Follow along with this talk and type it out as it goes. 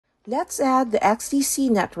Let's add the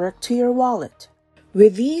XDC network to your wallet.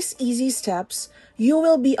 With these easy steps, you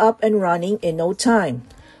will be up and running in no time.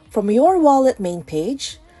 From your wallet main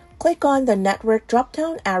page, click on the network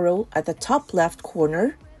drop-down arrow at the top left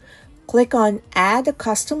corner, click on Add a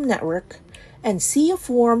Custom Network, and see a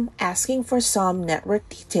form asking for some network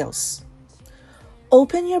details.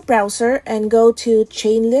 Open your browser and go to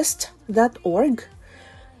chainlist.org.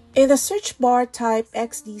 In the search bar, type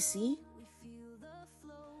XDC.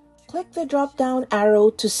 Click the drop-down arrow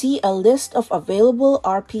to see a list of available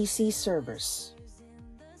RPC servers.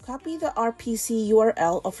 Copy the RPC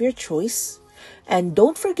URL of your choice, and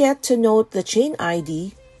don't forget to note the chain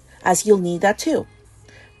ID, as you'll need that too.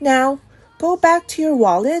 Now, go back to your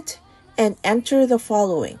wallet and enter the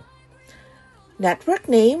following: network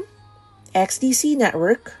name, XDC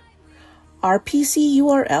Network, RPC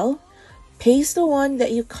URL, paste the one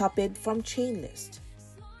that you copied from Chainlist.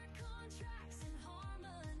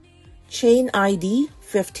 Chain ID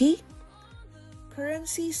 50,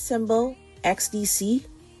 currency symbol XDC,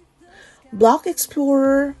 block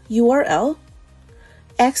explorer URL,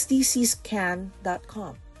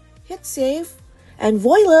 xdcscan.com. Hit save, and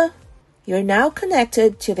voila! You're now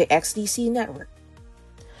connected to the XDC network.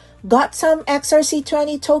 Got some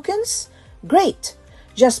XRC20 tokens? Great!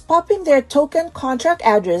 Just pop in their token contract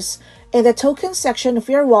address in the token section of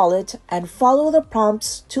your wallet and follow the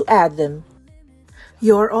prompts to add them.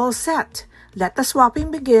 You're all set. Let the swapping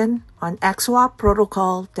begin on XSwap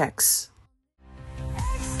protocol DEX.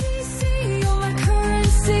 XDC, your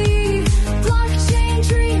currency.